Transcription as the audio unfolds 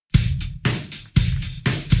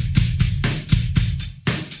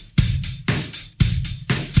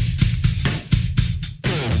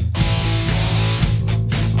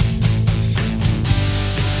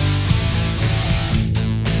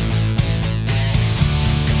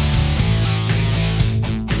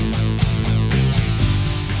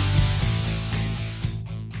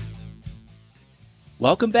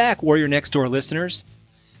Welcome back, Warrior Next Door listeners.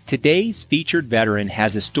 Today's featured veteran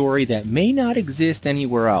has a story that may not exist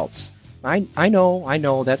anywhere else. I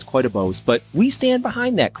know, that's quite a boast, but we stand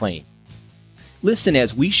behind that claim. Listen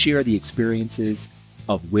as we share the experiences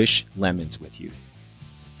of Wish Lemons with you.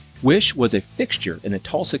 Wish was a fixture in the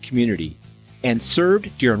Tulsa community and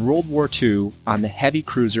served during World War II on the heavy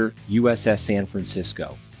cruiser USS San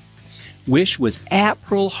Francisco. Wish was at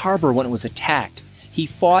Pearl Harbor when it was attacked. He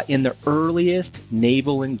fought in the earliest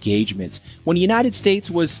naval engagements when the United States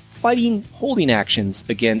was fighting holding actions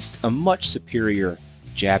against a much superior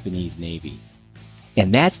Japanese Navy.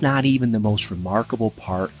 And that's not even the most remarkable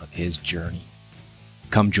part of his journey.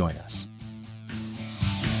 Come join us.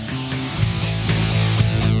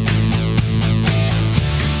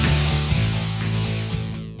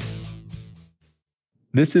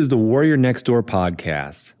 This is the Warrior Next Door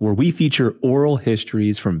podcast, where we feature oral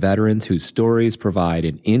histories from veterans whose stories provide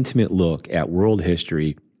an intimate look at world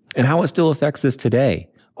history and how it still affects us today.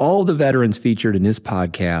 All the veterans featured in this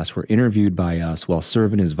podcast were interviewed by us while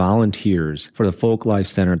serving as volunteers for the Folk Life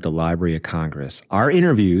Center at the Library of Congress. Our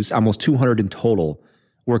interviews, almost 200 in total,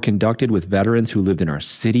 were conducted with veterans who lived in our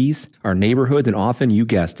cities, our neighborhoods, and often, you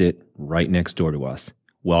guessed it, right next door to us.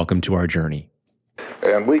 Welcome to our journey.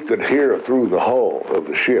 And we could hear through the hull of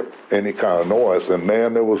the ship any kind of noise, and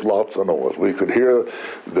man, there was lots of noise. We could hear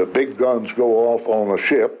the big guns go off on a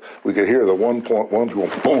ship. We could hear the 1.1s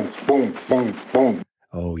going boom, boom, boom, boom.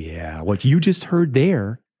 Oh yeah, what you just heard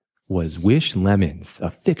there was Wish Lemons,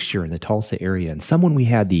 a fixture in the Tulsa area, and someone we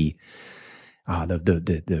had the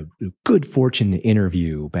good fortune to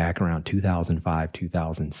interview back around 2005,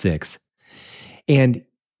 2006. And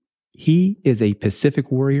he is a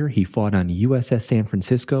Pacific warrior. He fought on USS San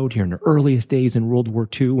Francisco during the earliest days in World War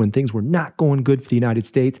II when things were not going good for the United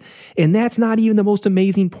States. And that's not even the most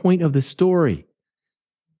amazing point of the story.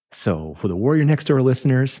 So for the Warrior Next Door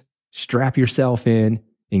listeners, strap yourself in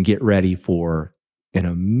and get ready for an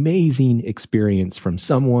amazing experience from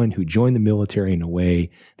someone who joined the military in a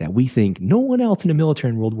way that we think no one else in the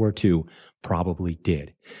military in World War II probably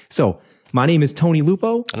did. So my name is Tony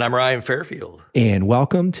Lupo. And I'm Ryan Fairfield. And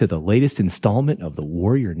welcome to the latest installment of the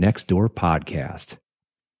Warrior Next Door podcast.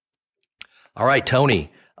 All right, Tony.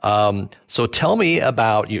 So tell me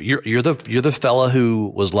about you. You're the fella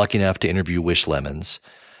who was lucky enough to interview Wish Lemons.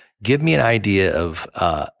 Give me an idea of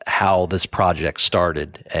how this project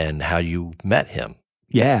started and how you met him.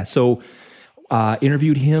 Yeah, so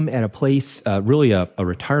interviewed him at a place, really a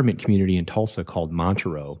retirement community in Tulsa called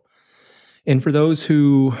Montereau. And for those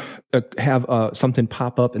who have something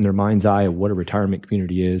pop up in their mind's eye of what a retirement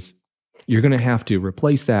community is, you're going to have to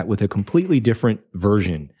replace that with a completely different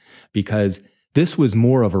version, because this was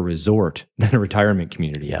more of a resort than a retirement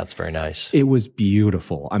community. Yeah, it's very nice. It was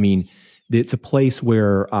beautiful. I mean, it's a place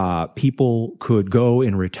where people could go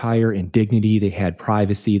and retire in dignity. They had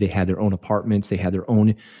privacy. They had their own apartments. They had their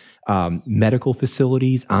own medical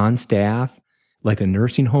facilities on staff, like a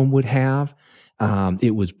nursing home would have.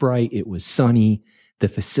 It was bright. It was sunny. The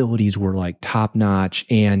facilities were like top notch.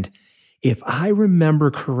 And if I remember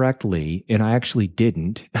correctly, and I actually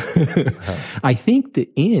didn't, I think the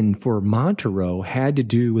inn for Montereau had to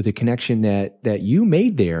do with a connection that you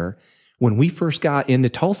made there when we first got into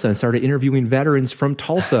Tulsa and started interviewing veterans from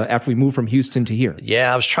Tulsa after we moved from Houston to here.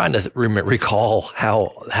 Yeah, I was trying to recall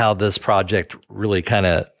how this project really kind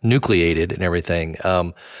of nucleated and everything.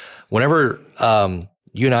 Whenever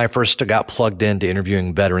you and I first got plugged into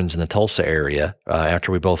interviewing veterans in the Tulsa area,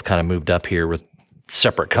 after we both kind of moved up here with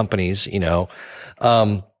separate companies, there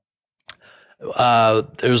was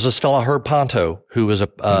this fellow Herb Ponto who was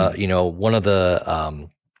one of the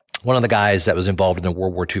guys that was involved in the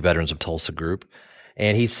World War II Veterans of Tulsa group,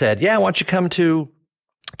 and he said, "Yeah, why don't you come to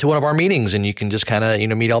one of our meetings and you can just kind of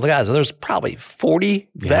meet all the guys." And there's probably 40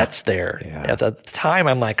 vets there. Yeah. At the time.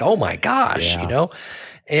 I'm like, oh my gosh,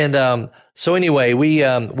 And so anyway,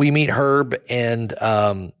 we meet Herb, and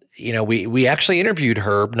we actually interviewed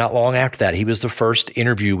Herb not long after that. He was the first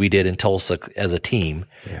interview we did in Tulsa as a team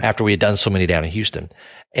after we had done so many down in Houston.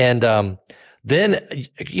 And then,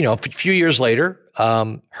 a few years later,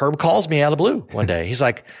 Herb calls me out of the blue one day. He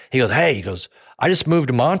goes, "I just moved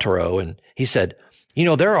to Montereau," and he said,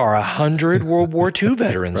 "There are 100 World War II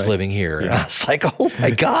veterans living here." Yeah. And I was like, "Oh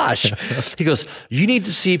my gosh." He goes, "You need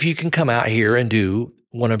to see if you can come out here and do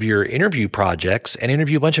one of your interview projects and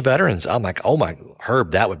interview a bunch of veterans." I'm like, "Oh my,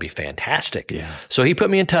 Herb, that would be fantastic." Yeah. So he put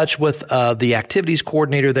me in touch with the activities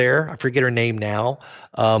coordinator there. I forget her name now,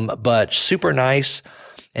 but super nice.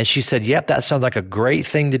 And she said, "Yep, that sounds like a great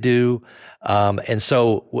thing to do." And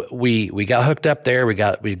so we got hooked up there. We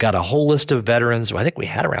got a whole list of veterans. I think we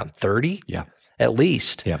had around 30. Yeah. at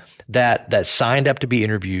least, Yeah. that signed up to be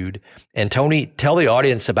interviewed. And Tony, tell the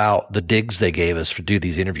audience about the digs they gave us to do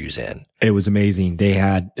these interviews in. It was amazing. They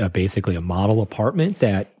had basically a model apartment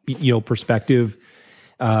that, prospective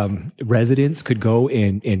residents could go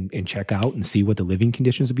and check out and see what the living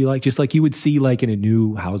conditions would be like, just like you would see like in a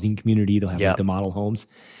new housing community. They'll have like the model homes.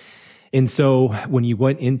 And so when you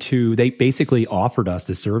went into, they basically offered us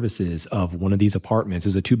the services of one of these apartments. It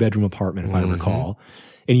was a 2-bedroom apartment, if I recall.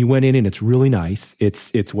 And you went in and it's really nice.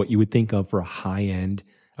 It's what you would think of for a high-end.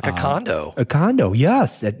 Like a condo. A condo,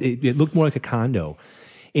 yes. It looked more like a condo.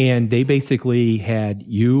 And they basically had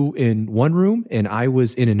you in one room and I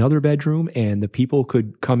was in another bedroom, and the people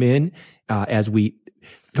could come in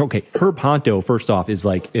okay, Herb Ponto, first off, is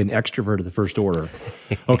like an extrovert of the first order.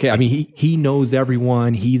 Okay, I mean, he knows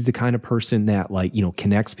everyone. He's the kind of person that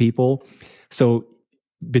connects people. So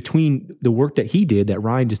between the work that he did that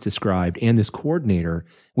Ryan just described and this coordinator,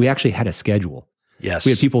 we actually had a schedule. Yes.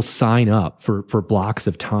 We had people sign up for blocks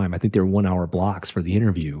of time. I think they were 1-hour blocks for the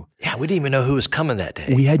interview. Yeah, we didn't even know who was coming that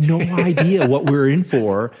day. We had no idea what we were in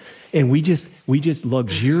for. And we just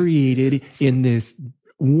luxuriated in this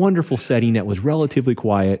wonderful setting that was relatively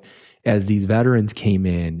quiet as these veterans came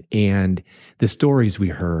in, and the stories we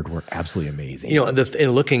heard were absolutely amazing.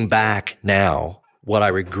 In looking back now, what I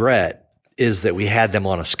regret is that we had them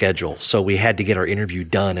on a schedule. So we had to get our interview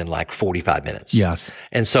done in like 45 minutes. Yes.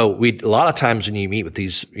 And so a lot of times when you meet with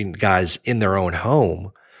these guys in their own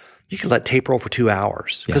home, you can let tape roll for 2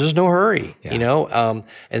 hours because there's no hurry,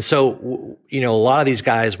 and so, a lot of these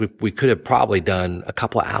guys we could have probably done a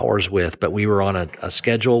couple of hours with, but we were on a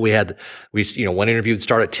schedule. We one interview would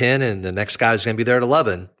start at 10 and the next guy was going to be there at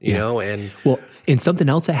 11, and something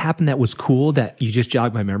else that happened that was cool that you just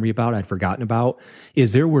jogged my memory about, I'd forgotten about,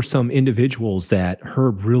 is there were some individuals that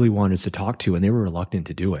Herb really wanted us to talk to and they were reluctant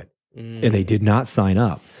to do it. And they did not sign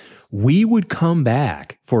up. We would come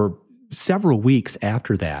back for several weeks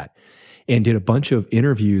after that and did a bunch of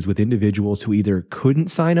interviews with individuals who either couldn't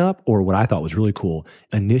sign up or, what I thought was really cool,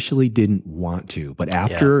 initially didn't want to. But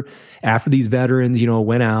after these veterans,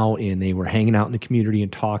 went out and they were hanging out in the community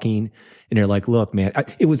and talking, and they're like, look, man,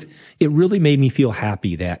 it really made me feel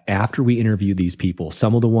happy that after we interviewed these people,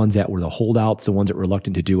 some of the ones that were the holdouts, the ones that were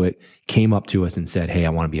reluctant to do it, came up to us and said, hey, I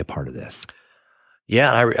want to be a part of this.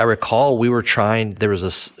 Yeah, I recall we were trying, there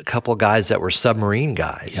was a couple of guys that were submarine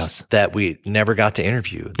guys that we never got to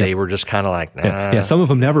interview. Yep. They were just kind of like, nah. Yeah, some of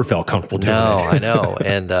them never felt comfortable doing it. No, I know.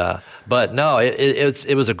 And, but no,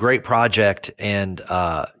 it was a great project. And,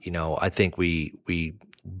 I think we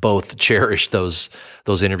both cherished those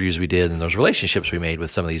interviews we did and those relationships we made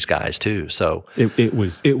with some of these guys too. So it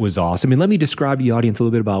was awesome. And let me describe to the audience a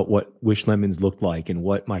little bit about what Wish Lemons looked like and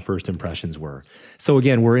what my first impressions were. So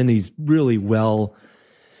again, we're in these really well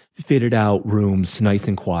fitted out rooms, nice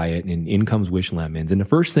and quiet, and in comes Wish Lemons. And the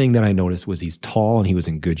first thing that I noticed was he's tall and he was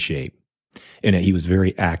in good shape, and that he was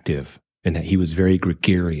very active, and that he was very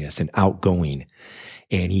gregarious and outgoing.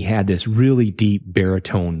 And he had this really deep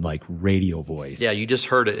baritone, like radio voice. Yeah, you just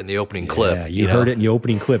heard it in the opening clip. Yeah, you heard it in the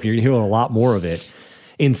opening clip. You're going to hear a lot more of it.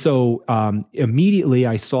 And so immediately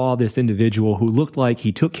I saw this individual who looked like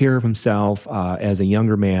he took care of himself as a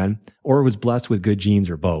younger man, or was blessed with good genes,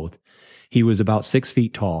 or both. He was about 6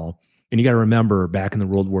 feet tall. And you got to remember, back in the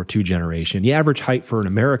World War II generation, the average height for an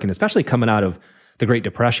American, especially coming out of the Great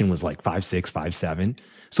Depression, was like 5'6", 5'7".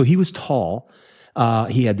 So he was tall.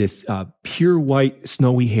 He had this pure white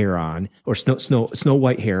snowy hair on, or snow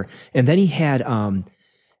white hair, and then he had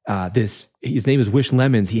this. His name is Wish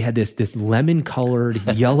Lemons. He had this lemon colored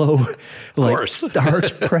yellow, like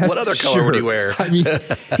starch pressed. What other color would he wear? I mean,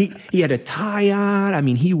 he had a tie on. I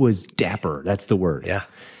mean, he was dapper. That's the word. Yeah.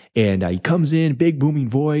 And he comes in, big booming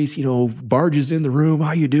voice, barges in the room.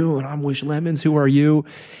 How you doing? I'm Wish Lemons. Who are you?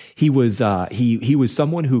 He was he was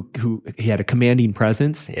someone who he had a commanding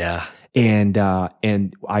presence. Yeah. And I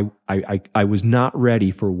was not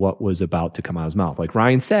ready for what was about to come out of his mouth. Like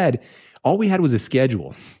Ryan said, all we had was a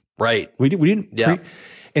schedule. Right. We didn't. Yeah.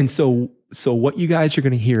 And so what you guys are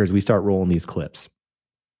going to hear as we start rolling these clips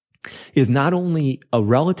is not only a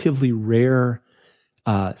relatively rare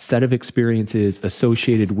set of experiences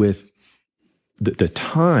associated with the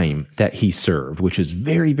time that he served, which is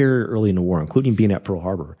very, very early in the war, including being at Pearl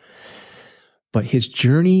Harbor. But his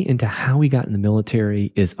journey into how he got in the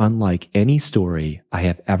military is unlike any story I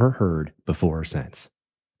have ever heard before or since.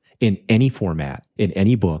 In any format, in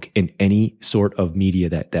any book, in any sort of media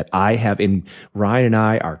that I have. And Ryan and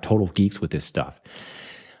I are total geeks with this stuff.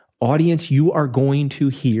 Audience, you are going to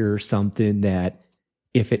hear something that,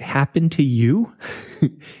 if it happened to you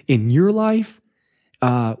in your life,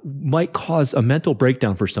 might cause a mental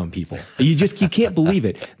breakdown for some people. You can't believe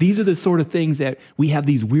it. These are the sort of things that we have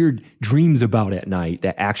these weird dreams about at night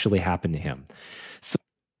that actually happen to him.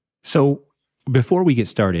 So before we get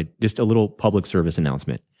started, just a little public service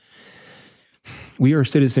announcement. We are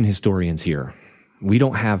citizen historians here. We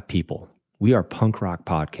don't have people. We are punk rock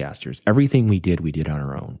podcasters. Everything we did on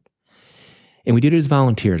our own. And we did it as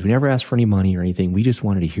volunteers. We never asked for any money or anything. We just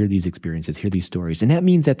wanted to hear these experiences, hear these stories. And that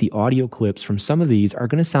means that the audio clips from some of these are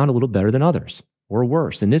going to sound a little better than others, or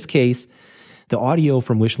worse. In this case, the audio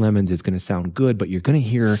from Wish Lemons is going to sound good, but you're going to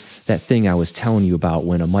hear that thing I was telling you about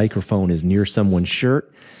when a microphone is near someone's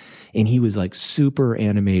shirt, and he was like super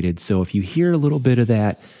animated. So if you hear a little bit of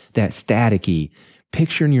that staticky,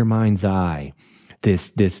 picture in your mind's eye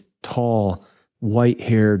this tall,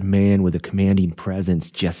 white-haired man with a commanding presence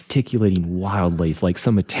gesticulating wildly. It's like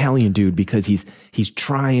some Italian dude because he's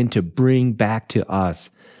trying to bring back to us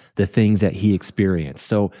the things that he experienced.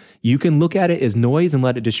 So you can look at it as noise and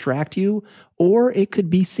let it distract you, or it could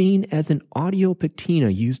be seen as an audio patina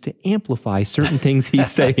used to amplify certain things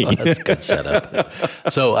he's saying. That's a good setup.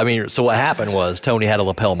 So what happened was Tony had a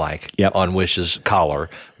lapel mic on Wish's collar.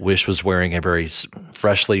 Wish was wearing a very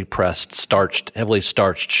freshly pressed, heavily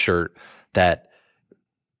starched shirt that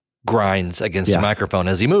grinds against the microphone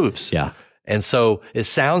as he moves. Yeah. And so it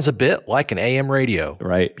sounds a bit like an AM radio.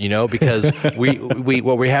 Right. Because we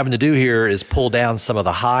what we're having to do here is pull down some of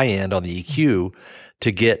the high end on the EQ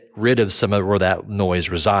to get rid of some of where that noise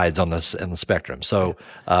resides on the spectrum. So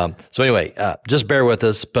anyway, just bear with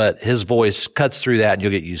us, but his voice cuts through that and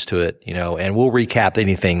you'll get used to it, and we'll recap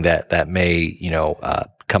anything that may,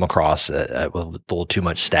 come across with a little too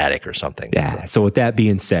much static or something. Yeah. So with that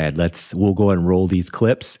being said, we'll go ahead and roll these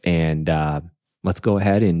clips, and let's go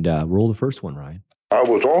ahead and roll the first one, Ryan. I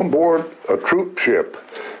was on board a troop ship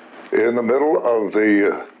in the middle of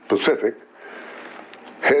the Pacific,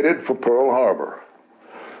 headed for Pearl Harbor.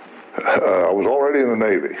 I was already in the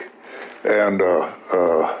Navy, and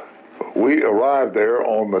we arrived there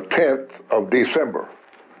on the 10th of December,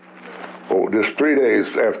 just 3 days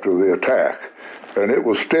after the attack. And it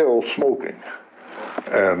was still smoking.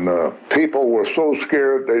 And people were so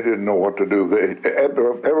scared they didn't know what to do.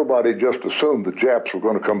 Everybody just assumed the Japs were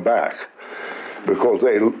going to come back because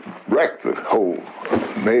they wrecked the whole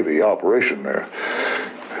Navy operation there.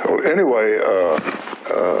 Well, anyway,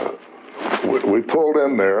 we pulled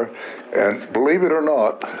in there, and believe it or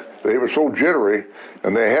not, they were so jittery,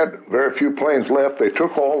 and they had very few planes left. They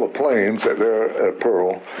took all the planes there at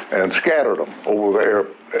Pearl and scattered them over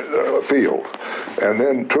the field, and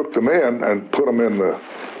then took them in and put them in the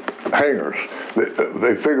hangars.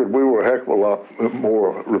 They figured we were a heck of a lot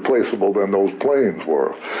more replaceable than those planes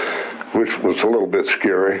were, which was a little bit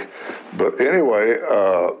scary. But anyway,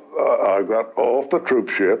 I got off the troop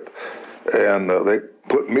ship, and they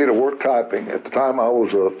put me to work typing. At the time, I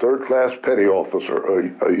was a third-class petty officer,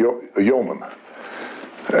 a yeoman.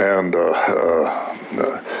 And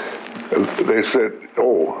they said,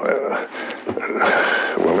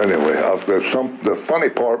 well, anyway, the funny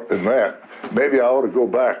part in that, maybe I ought to go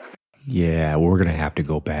back. Yeah, we're going to have to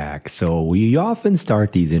go back. So we often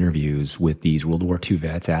start these interviews with these World War II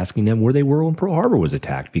vets, asking them where they were when Pearl Harbor was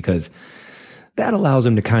attacked, because that allows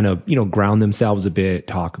them to kind of, ground themselves a bit,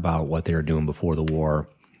 talk about what they were doing before the war.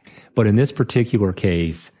 But in this particular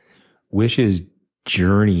case, Wish's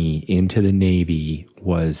journey into the Navy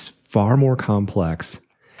was far more complex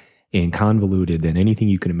and convoluted than anything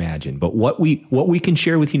you can imagine. But what we can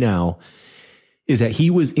share with you now is that he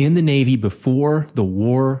was in the Navy before the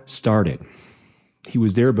war started. He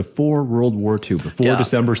was there before World War II, before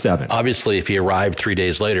December 7th. Obviously, if he arrived 3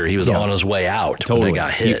 days later, he was on his way out when they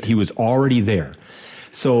got hit. He was already there.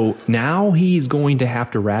 So now he's going to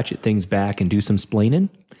have to ratchet things back and do some splaining.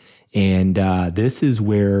 And this is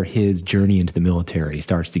where his journey into the military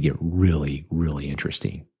starts to get really, really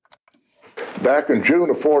interesting. Back in June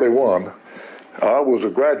of 41, I was a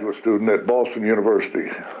graduate student at Boston University,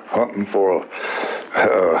 hunting for a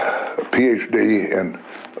PhD in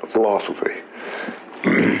philosophy.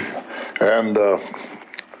 And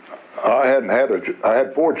I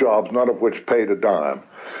had 4 jobs, none of which paid a dime.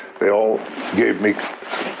 They all gave me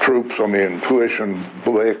troops, tuition,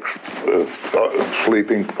 breaks,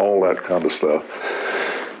 sleeping, all that kind of stuff.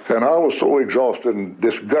 And I was so exhausted and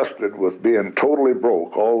disgusted with being totally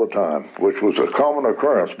broke all the time, which was a common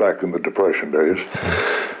occurrence back in the Depression days,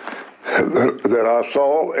 that I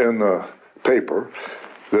saw in the paper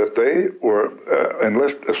that they were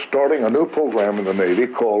starting a new program in the Navy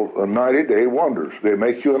called 90-Day Wonders. They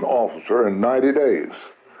make you an officer in 90 days.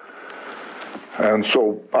 And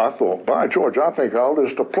so I thought, by George, I think I'll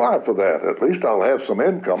just apply for that. At least I'll have some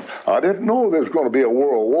income. I didn't know there was going to be a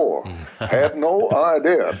world war. Had no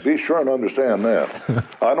idea. Be sure and understand that.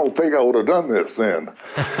 I don't think I would have done this then.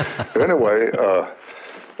 Anyway,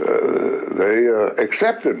 they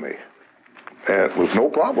accepted me, and it was no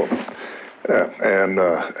problem. And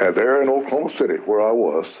there in Oklahoma City, where I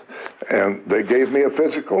was, and they gave me a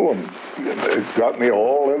physical, and they got me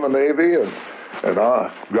all in the Navy, and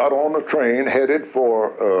I got on the train headed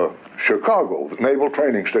for Chicago, the Naval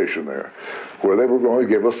Training Station there, where they were going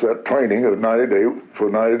to give us that training of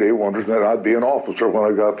 90-day wonders, and that I'd be an officer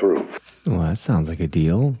when I got through. Well, that sounds like a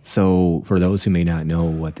deal. So for those who may not know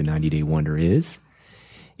what the 90-Day Wonder is,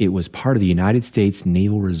 it was part of the United States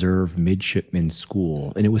Naval Reserve Midshipman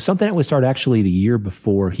School. And it was something that was started actually the year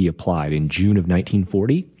before he applied, in June of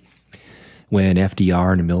 1940, when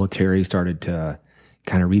FDR and the military started to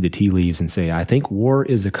kind of read the tea leaves and say, I think war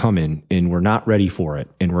is a-coming, and we're not ready for it.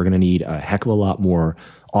 And we're going to need a heck of a lot more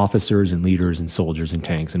officers and leaders and soldiers and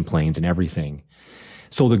tanks and planes and everything.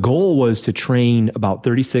 So the goal was to train about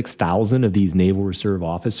 36,000 of these Naval Reserve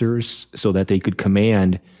officers so that they could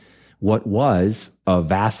command what was a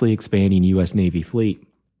vastly expanding U.S. Navy fleet.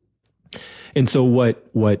 And so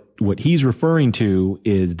what he's referring to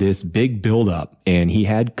is this big buildup, and he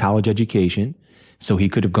had college education, so he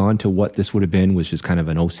could have gone to what this would have been, which is kind of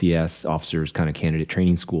an OCS, officers kind of candidate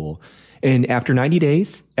training school. And after 90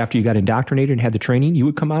 days, after you got indoctrinated and had the training, you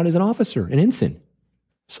would come out as an officer, an ensign.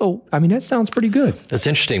 So, I mean, that sounds pretty good. That's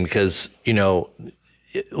interesting because,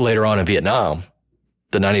 later on in Vietnam,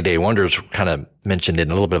 the 90-Day Wonders kind of mentioned it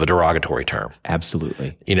in a little bit of a derogatory term.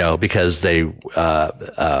 Absolutely. Because they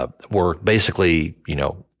were basically,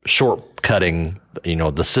 shortcutting,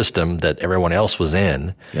 the system that everyone else was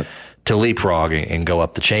in to leapfrog and go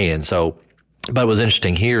up the chain. So, but what's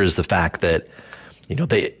interesting here is the fact that,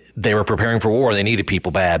 they were preparing for war. They needed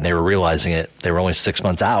people bad, and they were realizing it. They were only 6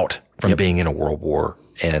 months out from being in a world war.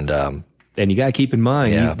 And you got to keep in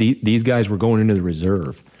mind, these guys were going into the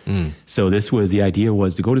reserve. So the idea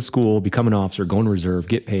was to go to school, become an officer, go in reserve,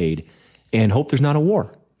 get paid, and hope there's not a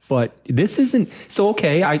war. But this isn't, so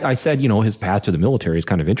okay, I said, his path to the military is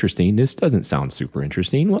kind of interesting. This doesn't sound super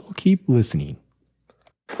interesting. Well, keep listening.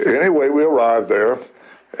 Anyway, we arrived there,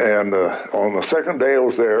 and on the second day I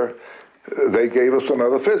was there, they gave us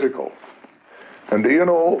another physical. And do you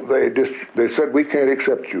know, they said, we can't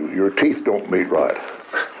accept you. Your teeth don't meet right.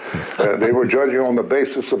 They were judging on the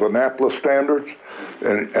basis of Annapolis standards.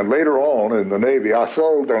 And later on in the Navy, I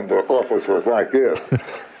sold them to officers like this.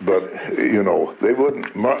 But, they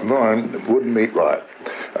wouldn't meet right.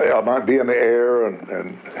 I might be in the air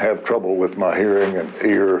and have trouble with my hearing and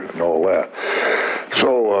ear and all that.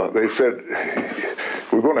 So they said,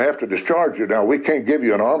 we're going to have to discharge you. Now, we can't give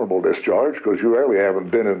you an honorable discharge because you really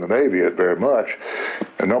haven't been in the Navy yet very much.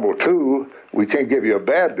 And number two, we can't give you a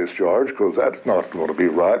bad discharge because that's not going to be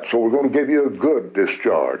right. So we're going to give you a good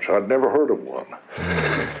discharge. I'd never heard of one.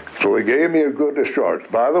 So they gave me a good discharge.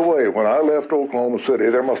 By the way, when I left Oklahoma City,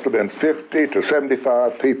 there must have been 50 to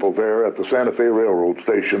 75 people there at the Santa Fe Railroad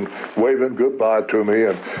Station waving goodbye to me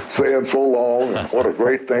and saying so long and what a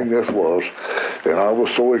great thing this was. And I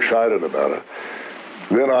was so excited about it.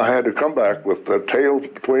 Then I had to come back with the tails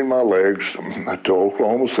between my legs to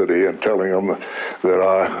Oklahoma City and telling them that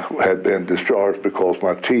I had been discharged because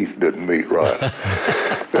my teeth didn't meet right. That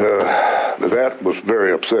was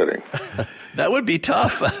very upsetting. That would be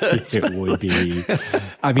tough. It would be.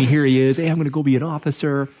 I mean, here he is. Hey, I'm going to go be an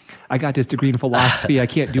officer. I got this degree in philosophy. I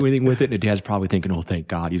can't do anything with it. And dad's probably thinking, oh, thank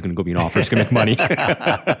God, he's going to go be an officer. He's going to make money.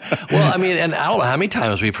 Well, I mean, and I don't know how many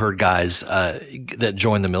times we've heard guys that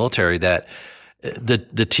joined the military that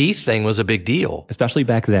the teeth thing was a big deal. Especially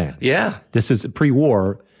back then. Yeah. This is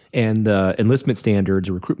pre-war, and the enlistment standards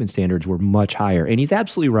or recruitment standards were much higher. And he's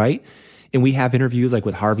absolutely right. And we have interviews like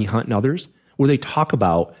with Harvey Hunt and others where they talk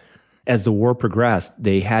about as the war progressed,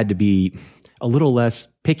 they had to be a little less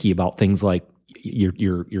picky about things like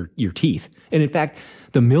your teeth. And in fact,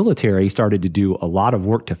 the military started to do a lot of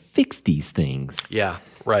work to fix these things. Yeah,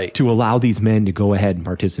 right. To allow these men to go ahead and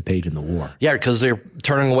participate in the war. Yeah, because they're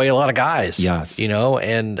turning away a lot of guys. Yes.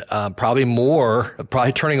 And probably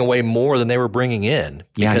turning away more than they were bringing in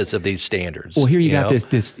because of these standards. Well, here you got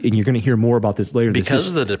this, and you're going to hear more about this later. Because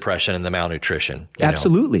of the depression and the malnutrition.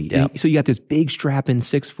 Absolutely. Yeah. So you got this big strapping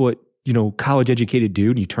 6-foot, college-educated dude,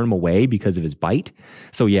 and you turn him away because of his bite.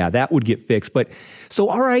 So yeah, that would get fixed. But so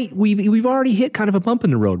all right, we've already hit kind of a bump in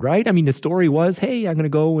the road, right? I mean, the story was, hey, I'm going to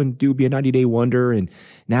go and be a 90-day wonder, and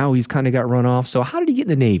now he's kind of got run off. So how did he get in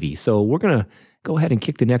the Navy? So we're going to go ahead and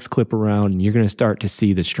kick the next clip around, and you're going to start to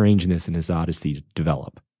see the strangeness in his odyssey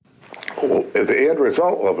develop. Well, the end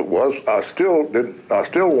result of it was I still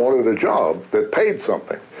wanted a job that paid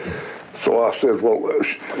something. So I said, well,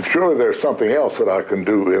 surely there's something else that I can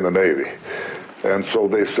do in the Navy. And so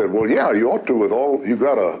they said, well, yeah, you ought to with all, you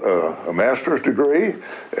got a master's degree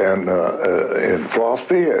and in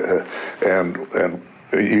philosophy and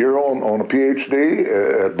a year on a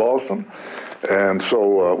PhD at Boston. And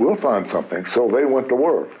so we'll find something. So they went to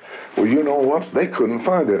work. Well, you know what? They couldn't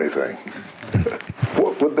find anything.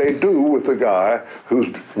 What would they do with the guy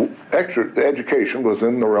whose education was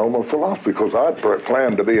in the realm of philosophy? Because I'd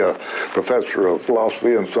planned to be a professor of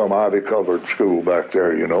philosophy in some Ivy-covered school back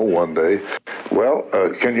there, you know, one day. Well,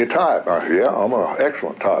 can you type? Yeah, I'm an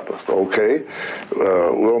excellent typist. Okay,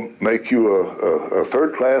 we'll make you a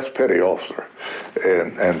third-class petty officer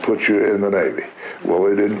and put you in the Navy. Well,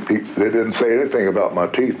 they didn't say anything about my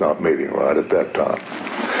teeth not meeting right at that time.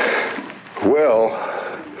 Well,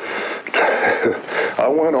 I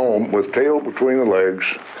went home with tail between the legs,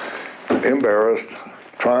 embarrassed,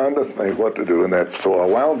 trying to think what to do, and so I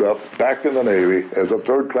wound up back in the Navy as a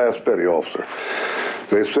third-class petty officer.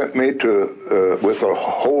 They sent me with a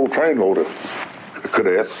whole trainload of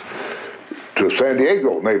cadets to San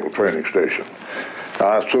Diego Naval Training Station.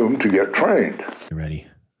 I assumed to get trained. You ready?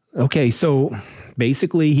 Okay, so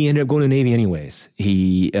basically he ended up going to the Navy anyways.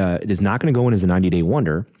 He is not going to go in as a 90-day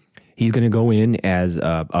wonder. He's going to go in as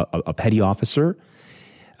a petty officer,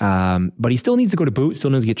 but he still needs to go to boot, still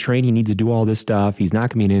needs to get trained. He needs to do all this stuff. He's not going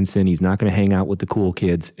to be an ensign. He's not going to hang out with the cool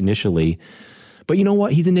kids initially. But you know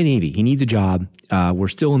what? He's in the Navy. He needs a job. We're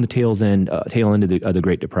still in the tail end of the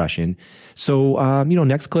Great Depression. So,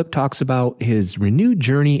 next clip talks about his renewed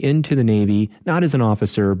journey into the Navy, not as an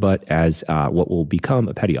officer, but as what will become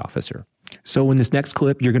a petty officer. So in this next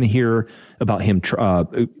clip, you're going to hear about him.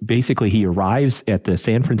 Basically, he arrives at the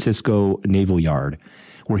San Francisco Naval Yard,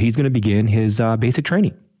 where he's going to begin his basic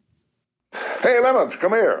training. Hey, Lemons,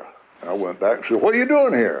 come here. I went back and said, what are you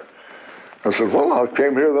doing here? I said, well, I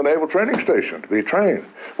came here to the Naval Training Station to be trained.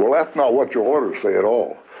 Well, that's not what your orders say at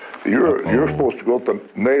all. You're supposed to go to the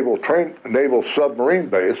Naval Submarine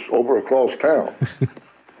Base over across town.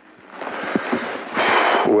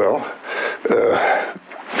 Well,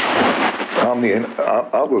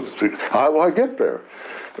 how do I get there?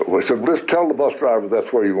 Well, I said, well, just tell the bus driver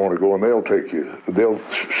that's where you want to go, and they'll take you. They'll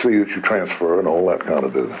see that you transfer and all that kind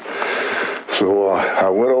of business. So I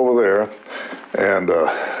went over there, and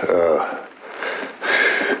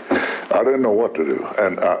I didn't know what to do.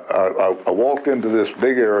 And I walked into this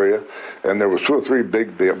big area, and there was 2 or 3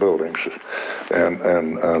 big buildings. And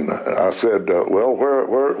I said, well,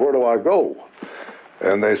 where do I go?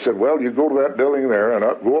 And they said, well, you go to that building there, and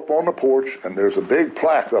go up on the porch, and there's a big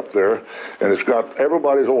plaque up there, and it's got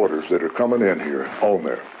everybody's orders that are coming in here on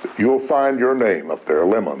there. You'll find your name up there,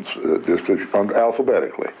 Lemons, just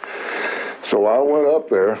alphabetically. So I went up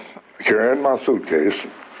there carrying my suitcase,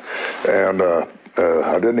 and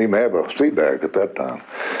I didn't even have a sea bag at that time.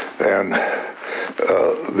 And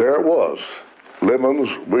there it was, Lemons,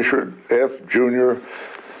 Wishart F. Jr.,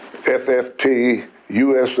 FFT,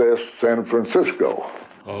 USS San Francisco.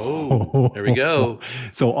 Oh, there we go.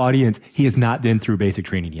 So audience, he has not been through basic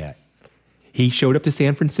training yet. He showed up to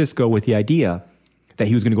San Francisco with the idea that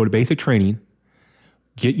he was going to go to basic training,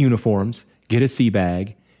 get uniforms, get a sea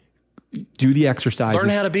bag, do the exercises. Learn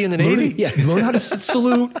how to be in the Navy. Learn how to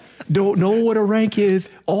salute, don't know what a rank is,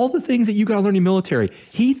 all the things that you got to learn in military.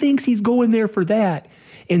 He thinks he's going there for that.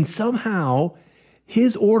 And somehow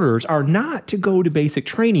his orders are not to go to basic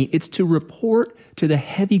training. It's to report to the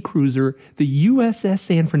heavy cruiser, the USS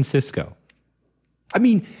San Francisco. I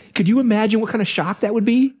mean, could you imagine what kind of shock that would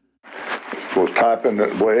be? Was typing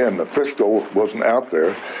that way, and the Frisco wasn't out there.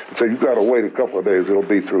 And so you got to wait a couple of days, it'll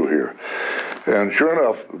be through here. And sure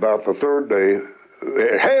enough, about the 3rd day,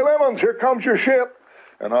 hey, Lemons, here comes your ship.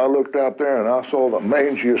 And I looked out there, and I saw the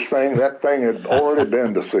mangiest thing. That thing had already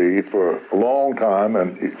been to sea for a long time,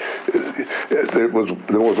 and there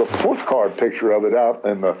was a postcard picture of it out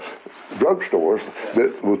in the drugstores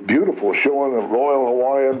that was beautiful, showing the Royal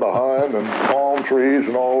Hawaiian behind and palm trees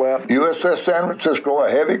and all that. USS San Francisco,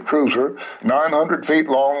 a heavy cruiser, 900 feet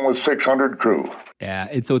long with 600 crew. Yeah,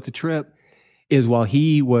 and so it's a trip. Is while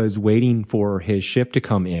he was waiting for his ship to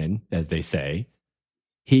come in, as they say,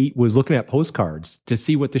 he was looking at postcards to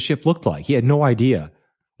see what the ship looked like. He had no idea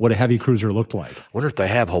what a heavy cruiser looked like. I wonder if they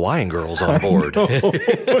have Hawaiian girls on board.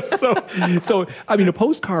 So I mean, a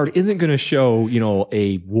postcard isn't going to show,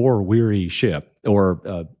 a war-weary ship, or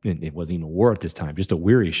it wasn't even a war at this time, just a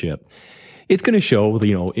weary ship. It's going to show,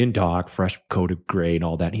 in dock, fresh coat of gray and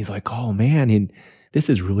all that. And he's like, oh man, and this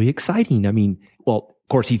is really exciting. I mean, well,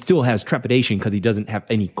 course, he still has trepidation because he doesn't have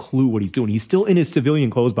any clue what he's doing. He's still in his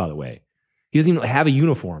civilian clothes, by the way. He doesn't even have a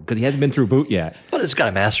uniform because he hasn't been through boot yet. But he's got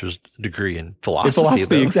a master's degree in philosophy,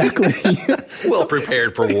 though. Exactly. Well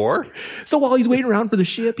prepared for war. So while he's waiting around for the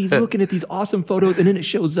ship, he's looking at these awesome photos, and then it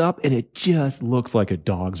shows up, and it just looks like a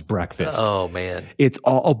dog's breakfast. Oh, man. It's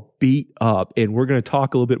all beat up, and we're going to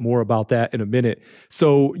talk a little bit more about that in a minute.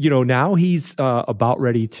 So, now he's about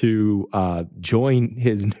ready to join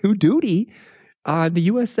his new duty on the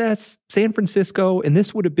USS San Francisco, and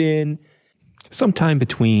this would have been sometime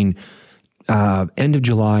between end of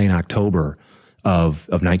July and October of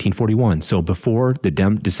 1941, so before the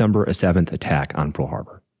December 7th attack on Pearl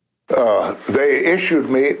Harbor. They issued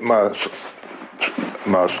me my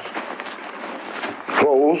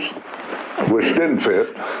clothes, which didn't fit.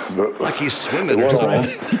 It's like he's swimming or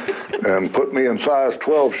something. And put me in size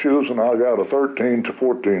 12 shoes, and I got a 13 to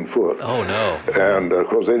 14 foot. Oh, no. And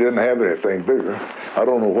because they didn't have anything bigger. I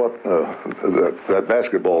don't know what that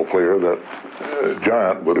basketball player, that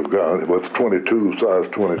giant, would have gone with size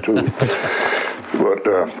 22. But,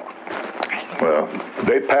 well,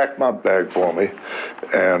 they packed my bag for me,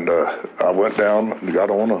 and I went down and got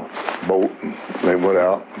on a boat, and they went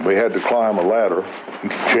out. We had to climb a ladder,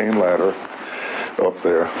 chain ladder, up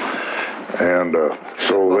there. And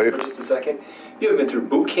so they... Just a second. You haven't been through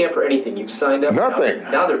boot camp or anything. You've signed up. Nothing.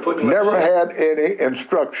 Now they're putting you Never on a ship. had any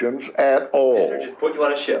instructions at all. They're just putting you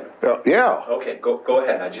on a ship. Yeah. Okay, go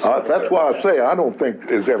ahead. That's why I say I don't think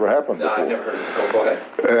it's ever happened before. I've never heard of this. Go ahead.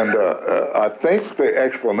 And I think the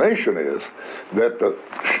explanation is that the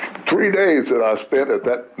 3 days that I spent at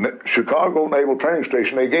that Chicago Naval Training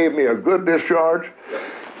Station, they gave me a good discharge,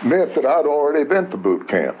 meant that I'd already been to boot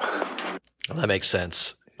camp. Well, that makes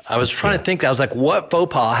sense. I was trying to think. I was like, what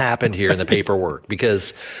faux pas happened here in the paperwork?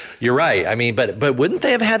 Because you're right. I mean, but wouldn't they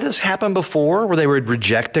have had this happen before, where they would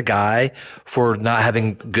reject a guy for not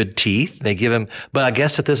having good teeth? They give him. But I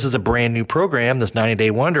guess if this is a brand new program, this 90-day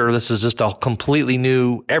wonder, this is just a completely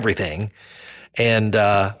new everything. And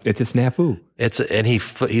it's a snafu. And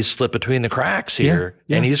he slipped between the cracks here,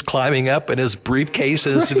 yeah. And he's climbing up in his briefcase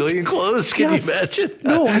in his civilian clothes. Can you imagine?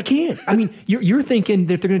 No, I can't. I mean, you're thinking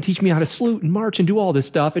that they're going to teach me how to salute and march and do all this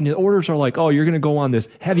stuff, and the orders are like, oh, you're going to go on this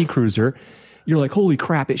heavy cruiser. You're like, holy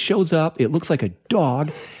crap! It shows up. It looks like a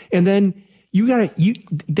dog, and then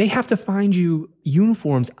they have to find you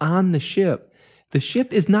uniforms on the ship. The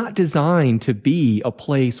ship is not designed to be a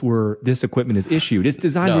place where this equipment is issued. It's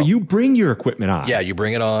designed where you bring your equipment on. Yeah, you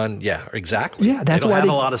bring it on. Yeah, exactly. Yeah, that's why they don't have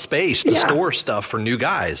a lot of space to store stuff for new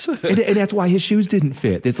guys. and that's why his shoes didn't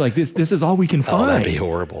fit. It's like this is all we can find. Oh, that'd be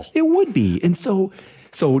horrible. It would be. And so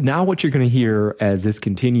now what you're going to hear as this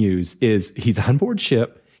continues is he's on board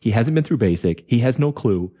ship. He hasn't been through basic. He has no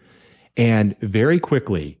clue. And very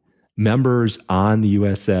quickly, members on the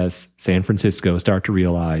USS San Francisco start to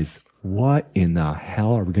realize, what in the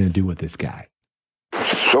hell are we going to do with this guy?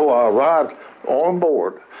 So I arrived on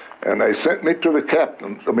board, and they sent me to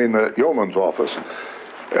the yeoman's office,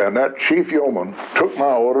 and that chief yeoman took my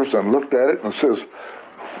orders and looked at it and says,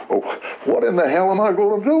 oh, what in the hell am I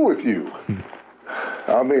going to do with you?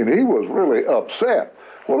 I mean, he was really upset.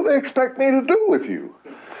 What do they expect me to do with you?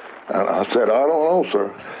 And I said, I don't know,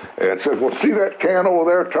 sir. And it said, well, see that can over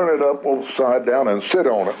there? Turn it upside down and sit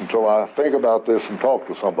on it until I think about this and talk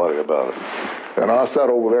to somebody about it. And I sat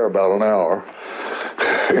over there about an hour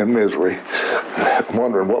in misery,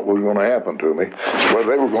 wondering what was going to happen to me, whether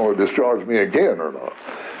they were going to discharge me again or not.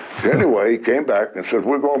 Anyway, he came back and said,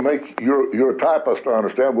 we're going to make you're a typist, I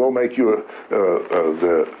understand. We'll make you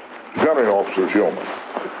the gunnery officer's yeoman.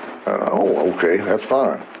 And okay, that's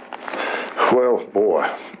fine. Well, boy,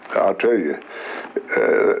 I'll tell you,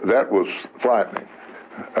 that was frightening.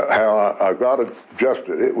 How I got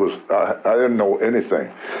adjusted. It was, I didn't know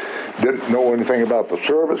anything. Didn't know anything about the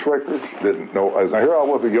service records. Didn't know. Here I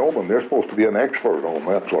was a yeoman. They're supposed to be an expert on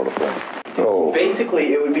that sort of thing. So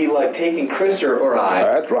basically, it would be like taking Chris or I.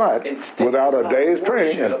 That's right. Without a day's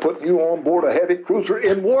training and putting you on board a heavy cruiser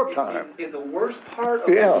in wartime. In the worst part of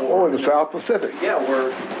the war. In the South Pacific. Yeah,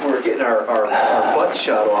 we're getting our butts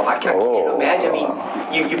shut off. I can't imagine.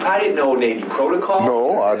 I mean, you probably didn't know Navy protocol.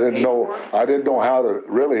 No, I didn't know. I didn't know how to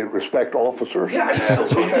really respect officers. Yeah,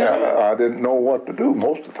 I didn't know what to do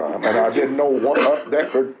most of the time, and I didn't know what up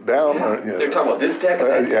deck or down. They're talking about this deck and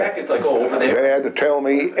that deck. It's like, over there. They had to tell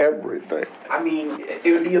me everything. day. I mean,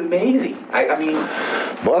 it would be amazing. I mean,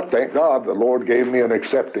 but thank God the Lord gave me an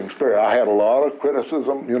accepting spirit. I had a lot of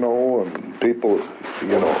criticism, and people,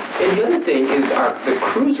 And the other thing is the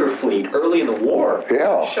cruiser fleet early in the war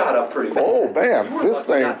shot up pretty bad. Oh, man, this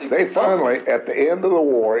thing, they finally, at the end of the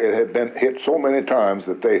war, it had been hit so many times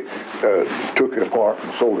that they took it apart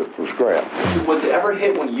and sold it for scrap. Was it ever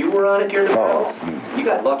hit when you were on it during the battles? You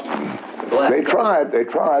got lucky. They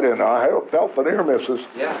tried, and I felt the near misses.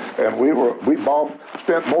 Yeah. And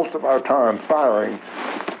spent most of our time firing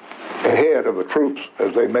ahead of the troops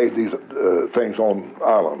as they made these things on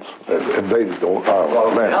islands, invaded those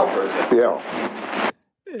islands. Yeah.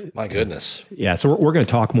 My goodness. Yeah, so we're going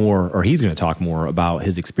to talk more, or he's going to talk more about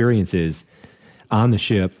his experiences on the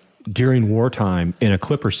ship during wartime in a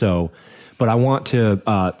clip or so. But I want to,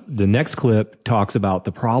 the next clip talks about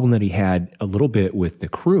the problem that he had a little bit with the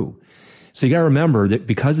crew. So you got to remember that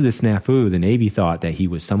because of this snafu, the Navy thought that he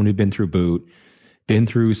was someone who'd been through boot, been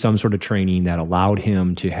through some sort of training that allowed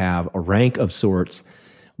him to have a rank of sorts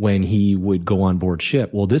when he would go on board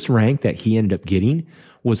ship. Well, this rank that he ended up getting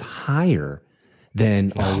was higher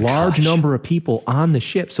than a large number of people on the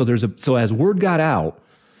ship. So so as word got out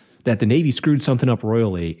that the Navy screwed something up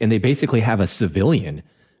royally, and they basically have a civilian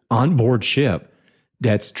on board ship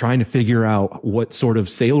that's trying to figure out what sort of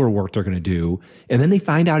sailor work they're going to do, and then they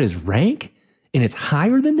find out his rank, and it's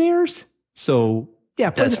higher than theirs. So, yeah.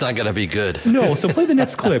 That's not going to be good. No, so play the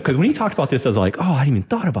next clip, because when he talked about this, I was like, oh, I hadn't even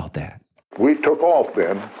thought about that. We took off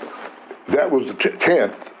then. That was the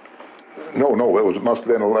 10th. No, it must have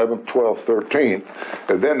been 11th, 12th, 13th.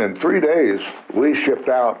 And then in 3 days, we shipped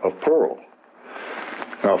out of Pearl.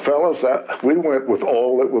 Now, fellas, we went with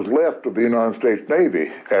all that was left of the United States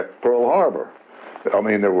Navy at Pearl Harbor. I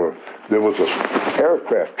mean, there was an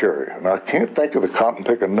aircraft carrier, and I can't think of the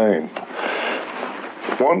cotton-picking name.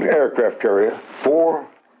 One aircraft carrier, 4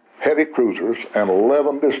 heavy cruisers, and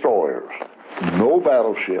 11 destroyers. No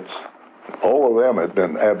battleships. All of them had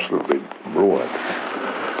been absolutely ruined.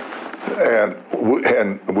 And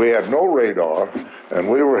we had no radar, and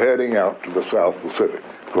we were heading out to the South Pacific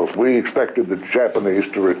because we expected the Japanese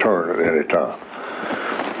to return at any time.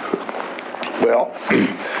 Well,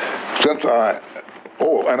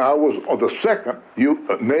 and I was the second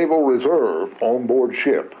Naval Reserve on board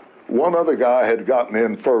ship. One other guy had gotten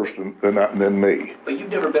in first, and then me. But you've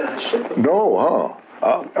never been on a ship before. No,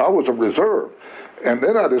 I was a reserve. And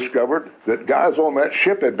then I discovered that guys on that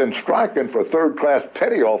ship had been striking for third-class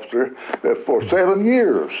petty officer for 7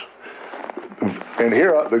 years. And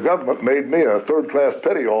here the government made me a third-class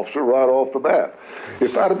petty officer right off the bat.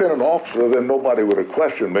 If I'd have been an officer, then nobody would have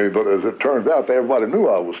questioned me. But as it turns out, everybody knew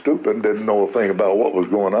I was stupid and didn't know a thing about what was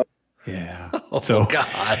going on. Yeah. Oh,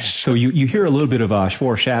 gosh. So you hear a little bit of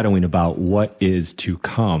foreshadowing about what is to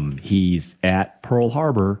come. He's at Pearl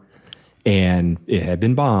Harbor, and it had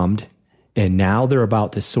been bombed, and now they're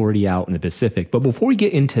about to sortie out in the Pacific. But before we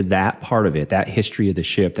get into that part of it, that history of the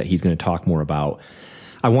ship that he's going to talk more about,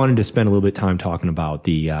 I wanted to spend a little bit of time talking about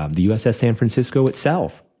the USS San Francisco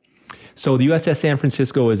itself. So the USS San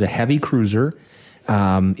Francisco is a heavy cruiser.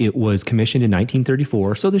 It was commissioned in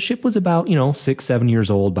 1934. So the ship was about, 6-7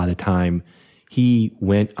 years old by the time he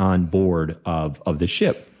went on board of the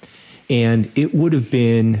ship. And it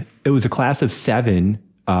was a class of 7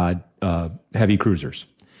 heavy cruisers.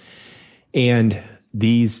 And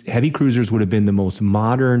these heavy cruisers would have been the most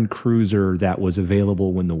modern cruiser that was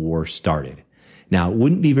available when the war started. Now, it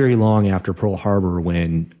wouldn't be very long after Pearl Harbor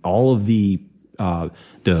when all of the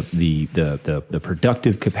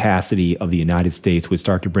productive capacity of the United States would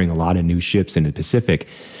start to bring a lot of new ships into the Pacific.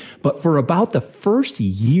 But for about the first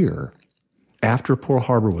year after Pearl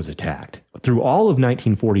Harbor was attacked, through all of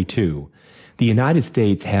 1942, the United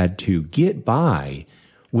States had to get by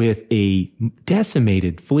with a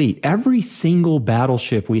decimated fleet. Every single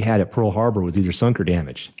battleship we had at Pearl Harbor was either sunk or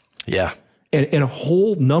damaged. Yeah. And a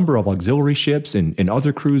whole number of auxiliary ships and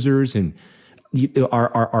other cruisers, and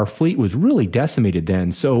our fleet was really decimated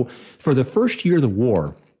then. So for the first year of the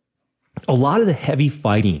war, a lot of the heavy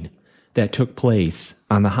fighting that took place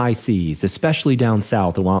on the high seas, especially down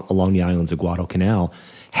south along the islands of Guadalcanal,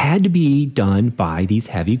 had to be done by these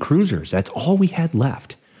heavy cruisers. That's all we had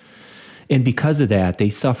left. And because of that, they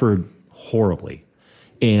suffered horribly.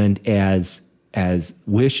 And as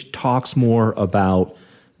Wish talks more about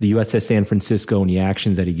the USS San Francisco and the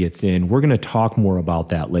actions that he gets in, we're going to talk more about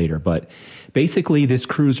that later. But basically, this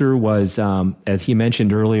cruiser was, as he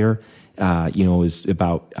mentioned earlier, was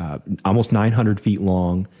about almost 900 feet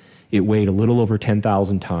long. It weighed a little over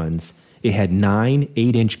 10,000 tons. It had 9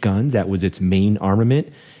 8-inch guns. That was its main armament,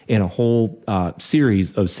 and a whole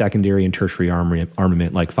series of secondary and tertiary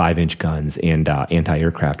armament like 5-inch guns and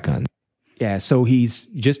anti-aircraft guns. Yeah, so he's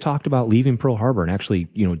just talked about leaving Pearl Harbor and actually,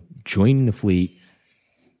 joining the fleet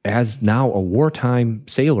as now a wartime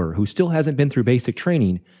sailor who still hasn't been through basic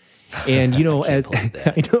training. And as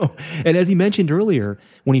I know, and as he mentioned earlier,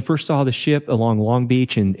 when he first saw the ship along Long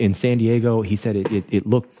Beach in San Diego, he said it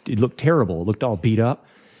looked terrible. It looked all beat up.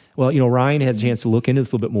 Well, Ryan has a chance to look into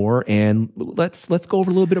this a little bit more, and let's go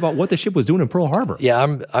over a little bit about what the ship was doing in Pearl Harbor.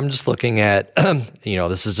 Yeah, I'm just looking at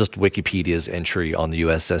this is just Wikipedia's entry on the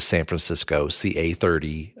USS San Francisco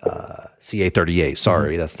CA-38.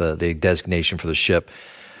 Sorry, that's the designation for the ship.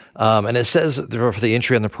 And it says for the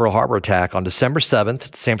entry on the Pearl Harbor attack on December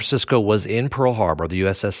 7th, San Francisco was in Pearl Harbor. The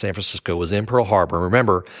USS San Francisco was in Pearl Harbor.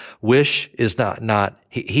 Remember, Wish is not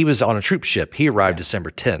he was on a troop ship. He arrived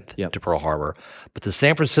December 10th to Pearl Harbor, but the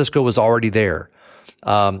San Francisco was already there.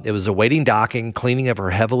 It was awaiting docking, cleaning of her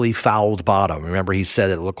heavily fouled bottom. Remember, he said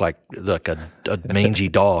it looked like a mangy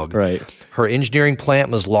dog. Right. Her engineering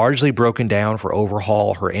plant was largely broken down for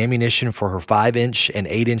overhaul. Her ammunition for her 5-inch and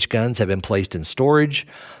 8-inch guns had been placed in storage.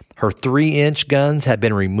 Her 3-inch guns had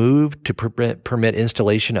been removed to permit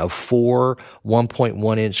installation of 4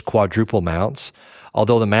 1.1-inch quadruple mounts,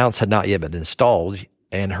 although the mounts had not yet been installed,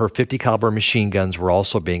 and her 50 caliber machine guns were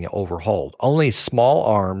also being overhauled. Only small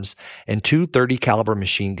arms and 2 30 caliber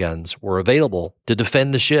machine guns were available to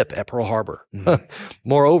defend the ship at Pearl Harbor. Mm-hmm.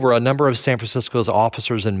 Moreover, a number of San Francisco's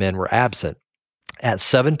officers and men were absent. At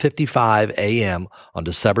 7:55 a.m. on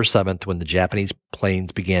December 7th, when the Japanese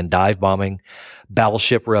planes began dive bombing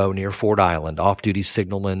Battleship Row near Ford Island, off-duty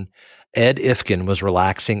signalman Ed Ifkin was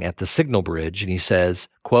relaxing at the signal bridge, and he says,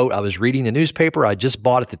 quote, "I was reading the newspaper I just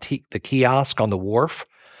bought at the kiosk on the wharf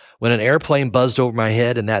when an airplane buzzed over my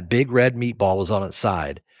head and that big red meatball was on its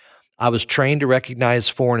side. I was trained to recognize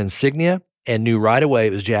foreign insignia and knew right away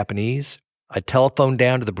it was Japanese. I telephoned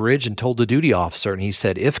down to the bridge and told the duty officer, and he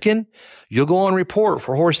said, 'Ifkin, you'll go on report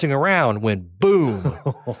for horsing around,' when boom,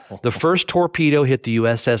 the first torpedo hit the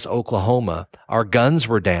USS Oklahoma. Our guns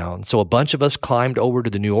were down, so a bunch of us climbed over to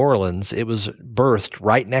the New Orleans. It was berthed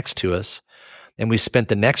right next to us, and we spent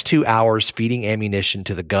the next 2 hours feeding ammunition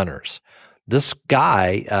to the gunners." This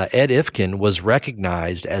guy, Ed Ifkin, was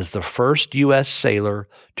recognized as the first U.S. sailor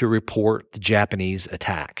to report the Japanese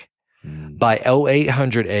attack. By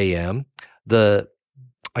 0800 a.m.,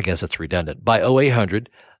 I guess that's redundant. By 0800,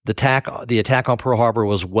 the attack on Pearl Harbor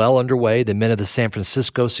was well underway. The men of the San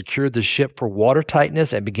Francisco secured the ship for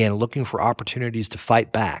watertightness and began looking for opportunities to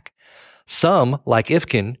fight back. Some, like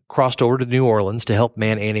Ifkin, crossed over to New Orleans to help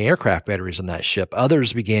man anti-aircraft batteries on that ship.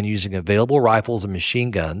 Others began using available rifles and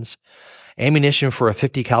machine guns. Ammunition for a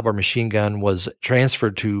 50 caliber machine gun was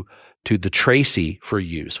transferred to the Tracy for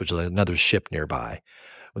use, which is another ship nearby.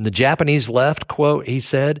 When the Japanese left, quote, he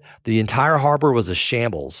said, "The entire harbor was a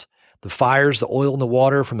shambles. The fires, the oil, and the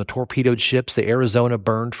water from the torpedoed ships, the Arizona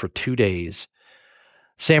burned for 2 days.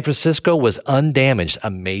 San Francisco was undamaged,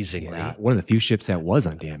 amazingly." Yeah, one of the few ships that was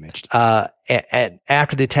undamaged.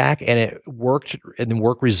 After the attack, and it worked, and then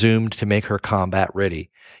work resumed to make her combat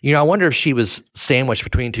ready. I wonder if she was sandwiched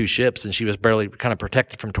between two ships and she was barely kind of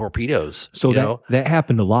protected from torpedoes. So that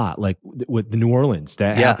happened a lot, like with the New Orleans.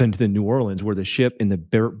 That happened to the New Orleans, where the ship in the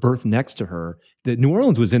berth next to her, the New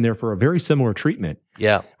Orleans was in there for a very similar treatment.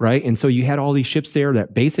 Yeah. Right. And so you had all these ships there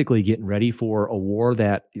that basically getting ready for a war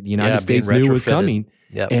that the United States knew was coming,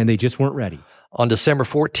 and they just weren't ready. On December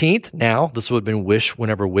 14th, now, this would have been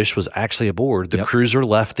whenever Wish was actually aboard, the cruiser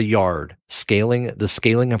left the yard. The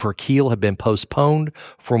scaling of her keel had been postponed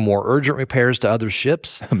for more urgent repairs to other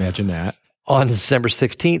ships. Imagine that. On December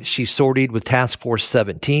 16th, she sortied with Task Force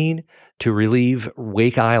 17 to relieve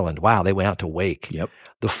Wake Island. Wow, they went out to Wake. Yep.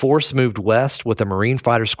 The force moved west with a Marine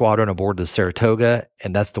fighter squadron aboard the Saratoga,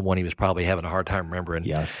 and that's the one he was probably having a hard time remembering.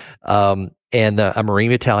 Yes. And a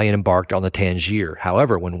Marine battalion embarked on the Tangier.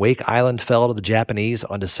 However, when Wake Island fell to the Japanese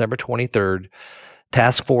on December 23rd,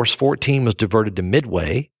 Task Force 14 was diverted to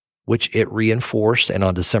Midway, which it reinforced, and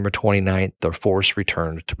on December 29th, the force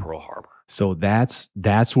returned to Pearl Harbor. So that's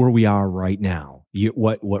where we are right now.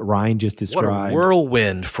 What Ryan just described. What a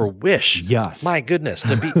whirlwind for Wish. Yes. My goodness,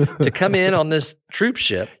 to come in on this troop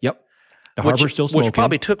ship. Yep. The harbor's still smoking. Which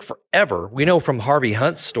probably took forever. We know from Harvey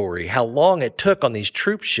Hunt's story how long it took on these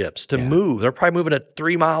troop ships to move. They're probably moving at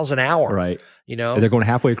 3 miles an hour. Right. They're going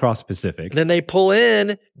halfway across the Pacific. And then they pull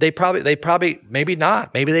in. They probably, maybe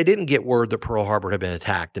not. Maybe they didn't get word that Pearl Harbor had been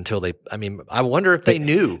attacked until I wonder if they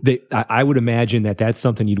knew. I would imagine that that's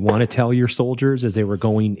something you'd want to tell your soldiers as they were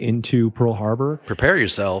going into Pearl Harbor. Prepare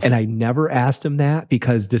yourself. And I never asked him that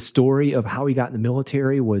because the story of how he got in the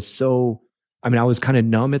military was so, I was kind of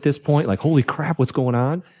numb at this point. Like, holy crap, what's going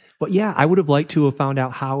on? But yeah, I would have liked to have found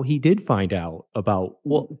out how he did find out about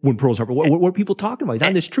when Pearl Harbor. What were people talking about? He's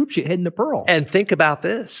on this troop ship heading to Pearl. And think about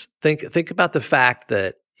this. Think about the fact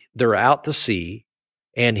that they're out to sea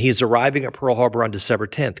and he's arriving at Pearl Harbor on December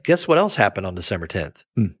 10th. Guess what else happened on December 10th?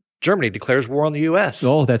 Germany declares war on the U.S.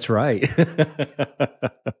 Oh, that's right.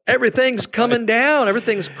 Everything's coming down.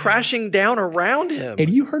 Everything's crashing down around him.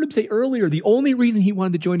 And you heard him say earlier, the only reason he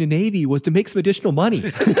wanted to join the Navy was to make some additional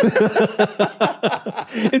money.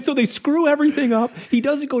 And so they screw everything up. He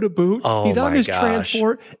doesn't go to boot. Oh, He's on my this gosh.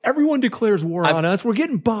 transport. Everyone declares war on us. We're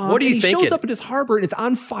getting bombed. What are you and he thinking? shows up in this harbor and it's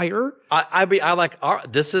on fire.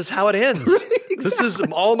 This is how it ends. Right, This is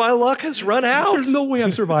all my luck has run out. There's no way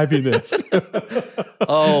I'm surviving this.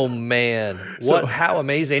 Oh man, how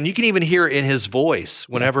amazing! And you can even hear it in his voice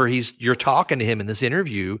whenever you're talking to him in this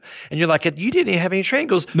interview, and you're like, "You didn't even have any training." He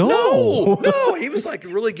goes, "No." He was like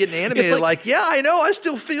really getting animated, like, "Yeah, I know, I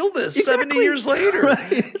still feel this 70 years later."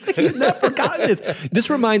 Right. It's like he's not forgotten this. This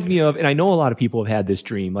reminds me of, and I know a lot of people have had this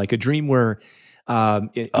dream, like a dream where.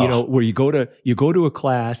 Where you go to a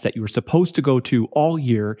class that you were supposed to go to all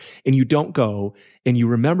year and you don't go, and you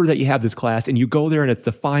remember that you have this class and you go there and it's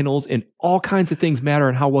the finals and all kinds of things matter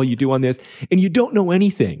and how well you do on this and you don't know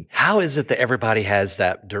anything. How is it that everybody has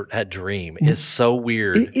that dream? It's so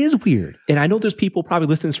weird. It is weird. And I know there's people probably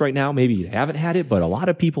listening to this right now, maybe you haven't had it, but a lot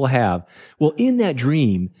of people have. Well, in that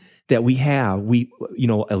dream that we have,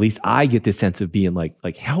 at least I get this sense of being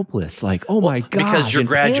like helpless, like, oh my gosh. Because you're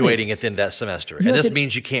graduating panicked. at the end of that semester. And this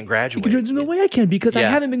means you can't graduate. There's no way I can because I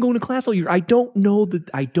haven't been going to class all year. I don't know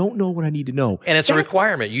what I need to know. And it's a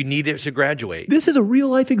requirement. You need it to graduate. This is a real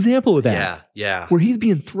life example of that. Yeah. Where he's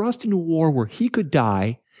being thrust into a war where he could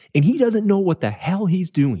die and he doesn't know what the hell he's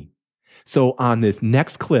doing. So on this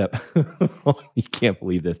next clip, you can't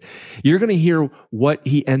believe this. You're going to hear what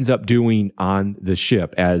he ends up doing on the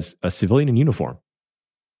ship as a civilian in uniform.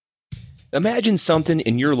 Imagine something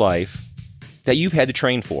in your life that you've had to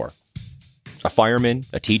train for. A fireman,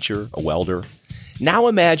 a teacher, a welder. Now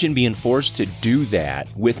imagine being forced to do that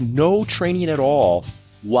with no training at all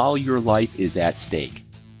while your life is at stake.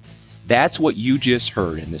 That's what you just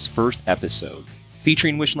heard in this first episode,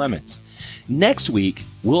 featuring Wish Lemons. Next week,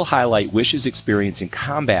 we'll highlight Wish's experience in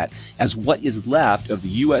combat as what is left of the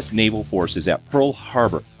U.S. naval forces at Pearl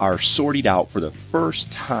Harbor are sorted out for the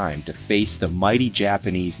first time to face the mighty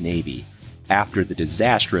Japanese Navy after the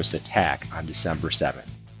disastrous attack on December 7th.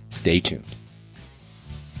 Stay tuned.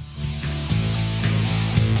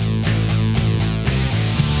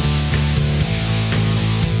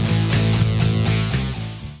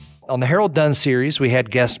 On the Harold Dunn series, we had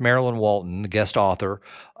guest Marilyn Walton, the guest author,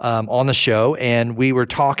 on the show, and we were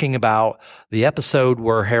talking about the episode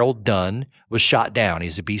where Harold Dunn was shot down.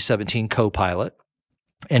 He's a B-17 co-pilot,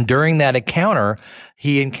 and during that encounter,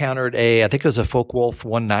 he encountered I think it was a Focke-Wulf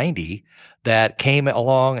 190 that came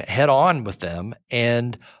along head-on with them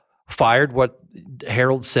and fired what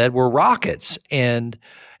Harold said were rockets. And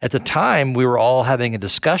at the time, we were all having a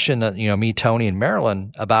discussion, me, Tony, and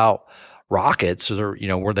Marilyn, about rockets, or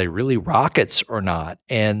were they really rockets or not?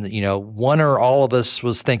 And one or all of us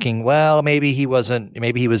was thinking, well, maybe he was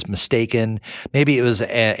mistaken, maybe it was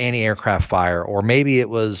anti-aircraft fire, or maybe it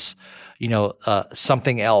was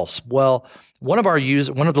something else. Well, one of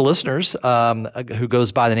the listeners who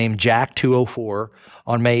goes by the name Jack204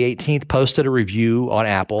 on May 18th posted a review on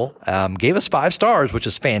Apple, gave us 5 stars, which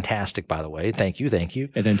is fantastic, by the way. Thank you.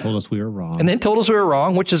 And then told us we were wrong.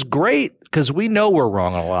 Which is great because we know we're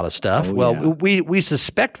wrong on a lot of stuff. We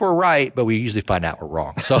suspect we're right, but we usually find out we're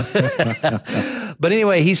wrong. So, but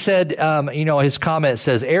anyway, he said, his comment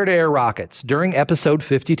says, air-to-air rockets. During episode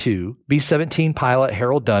 52, B-17 pilot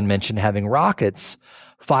Harold Dunn mentioned having rockets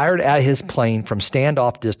fired at his plane from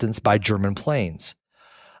standoff distance by German planes.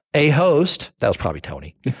 A host, that was probably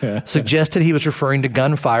Tony, suggested he was referring to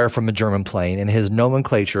gunfire from a German plane, and his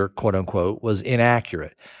nomenclature, quote unquote, was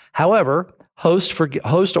inaccurate. However, host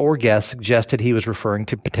or guest suggested he was referring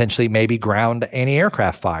to potentially maybe ground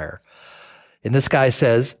anti-aircraft fire. And this guy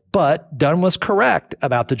says, but Dunn was correct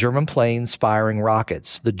about the German planes firing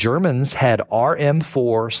rockets. The Germans had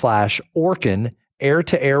RM-4/Orkan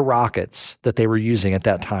air-to-air rockets that they were using at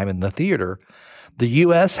that time in the theater. The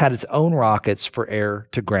U.S. had its own rockets for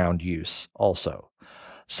air-to-ground use also.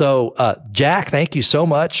 So, Jack, thank you so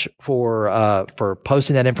much for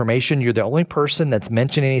posting that information. You're the only person that's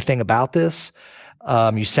mentioned anything about this.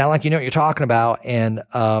 You sound like you know what you're talking about, and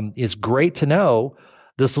it's great to know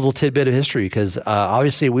this little tidbit of history because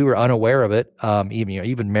obviously we were unaware of it.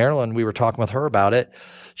 Even Marilyn, we were talking with her about it.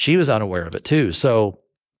 She was unaware of it too. So,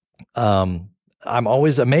 I'm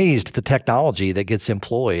always amazed at the technology that gets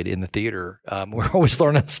employed in the theater. We're always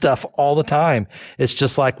learning stuff all the time. It's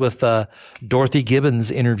just like with Dorothy Gibbons'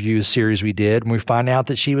 interview series we did, and we find out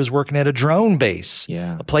that she was working at a drone base,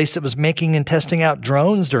 a place that was making and testing out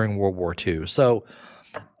drones during World War II. So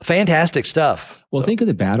fantastic stuff. Well, think of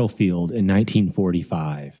the battlefield in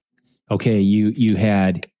 1945. Okay, you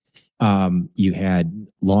had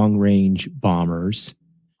long-range bombers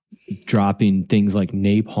dropping things like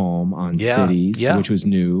napalm on cities, which was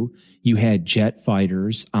new. You had jet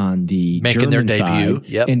fighters on the making German their debut. side.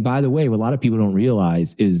 Yep. And by the way, what a lot of people don't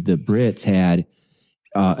realize is the Brits had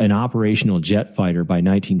an operational jet fighter by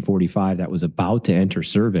 1945 that was about to enter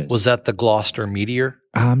service. Was that the Gloucester Meteor?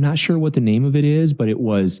 I'm not sure what the name of it is, but it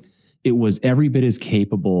was every bit as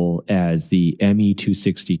capable as the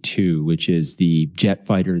Me-262, which is the jet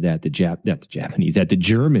fighter that the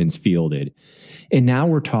Germans fielded. And now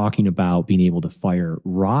we're talking about being able to fire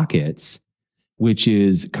rockets, which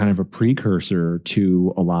is kind of a precursor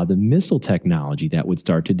to a lot of the missile technology that would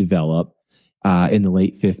start to develop in the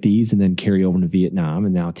late 50s and then carry over into Vietnam.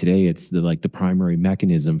 And now today it's the primary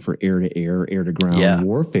mechanism for air-to-air, air-to-ground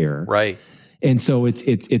warfare. Right. And so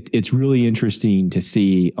it's really interesting to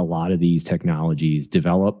see a lot of these technologies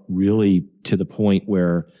develop really to the point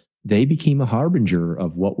where they became a harbinger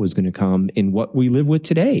of what was going to come in what we live with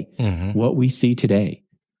today, what we see today.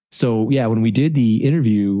 So yeah, when we did the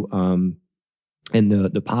interview and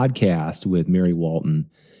the podcast with Mary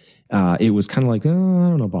Walton, it was kind of like, oh, I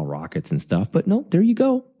don't know about rockets and stuff, but no, there you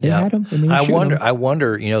go. They had them. And they were I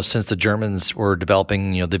wonder, since the Germans were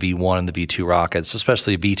developing, the V1 and the V2 rockets,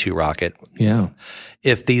 especially a V2 rocket. Yeah.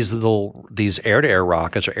 If these air-to-air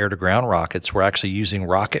rockets or air-to-ground rockets were actually using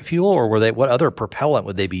rocket fuel, or what other propellant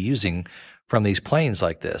would they be using from these planes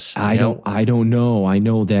like this? I don't know. I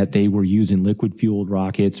know that they were using liquid-fueled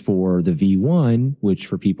rockets for the V1, which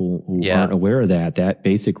for people who aren't aware of that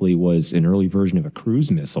basically was an early version of a cruise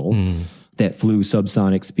missile that flew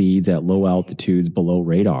subsonic speeds at low altitudes below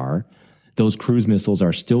radar. Those cruise missiles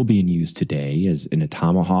are still being used today as in a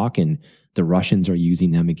Tomahawk, and the Russians are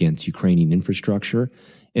using them against Ukrainian infrastructure.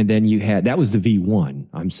 And then that was the V1,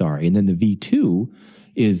 I'm sorry. And then the V2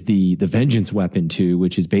 is the Vengeance Weapon 2,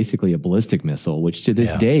 which is basically a ballistic missile, which to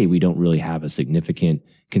this day we don't really have a significant,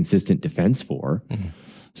 consistent defense for.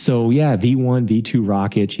 So yeah, V1, V2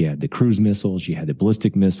 rockets, you had the cruise missiles, you had the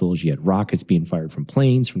ballistic missiles, you had rockets being fired from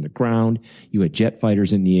planes, from the ground, you had jet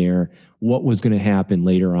fighters in the air. What was going to happen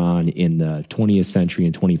later on in the 20th century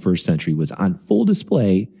and 21st century was on full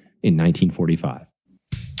display in 1945.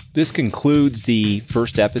 This concludes the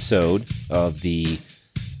first episode of the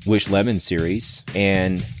Wish Lemon series,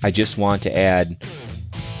 and I just want to add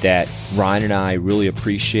that Ryan and I really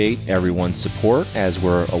appreciate everyone's support as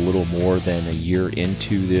we're a little more than a year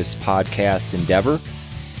into this podcast endeavor.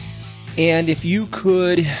 And if you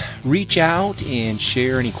could reach out and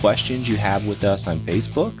share any questions you have with us on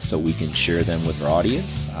Facebook so we can share them with our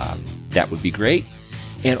audience, that would be great.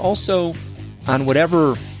 And also, on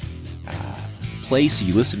whatever place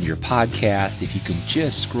you listen to your podcast, if you can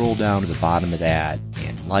just scroll down to the bottom of that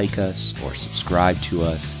and like us or subscribe to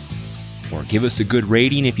us or give us a good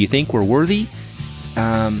rating if you think we're worthy,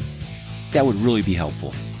 that would really be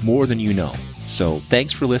helpful, more than you know. So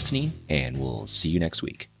thanks for listening, and we'll see you next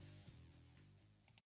week.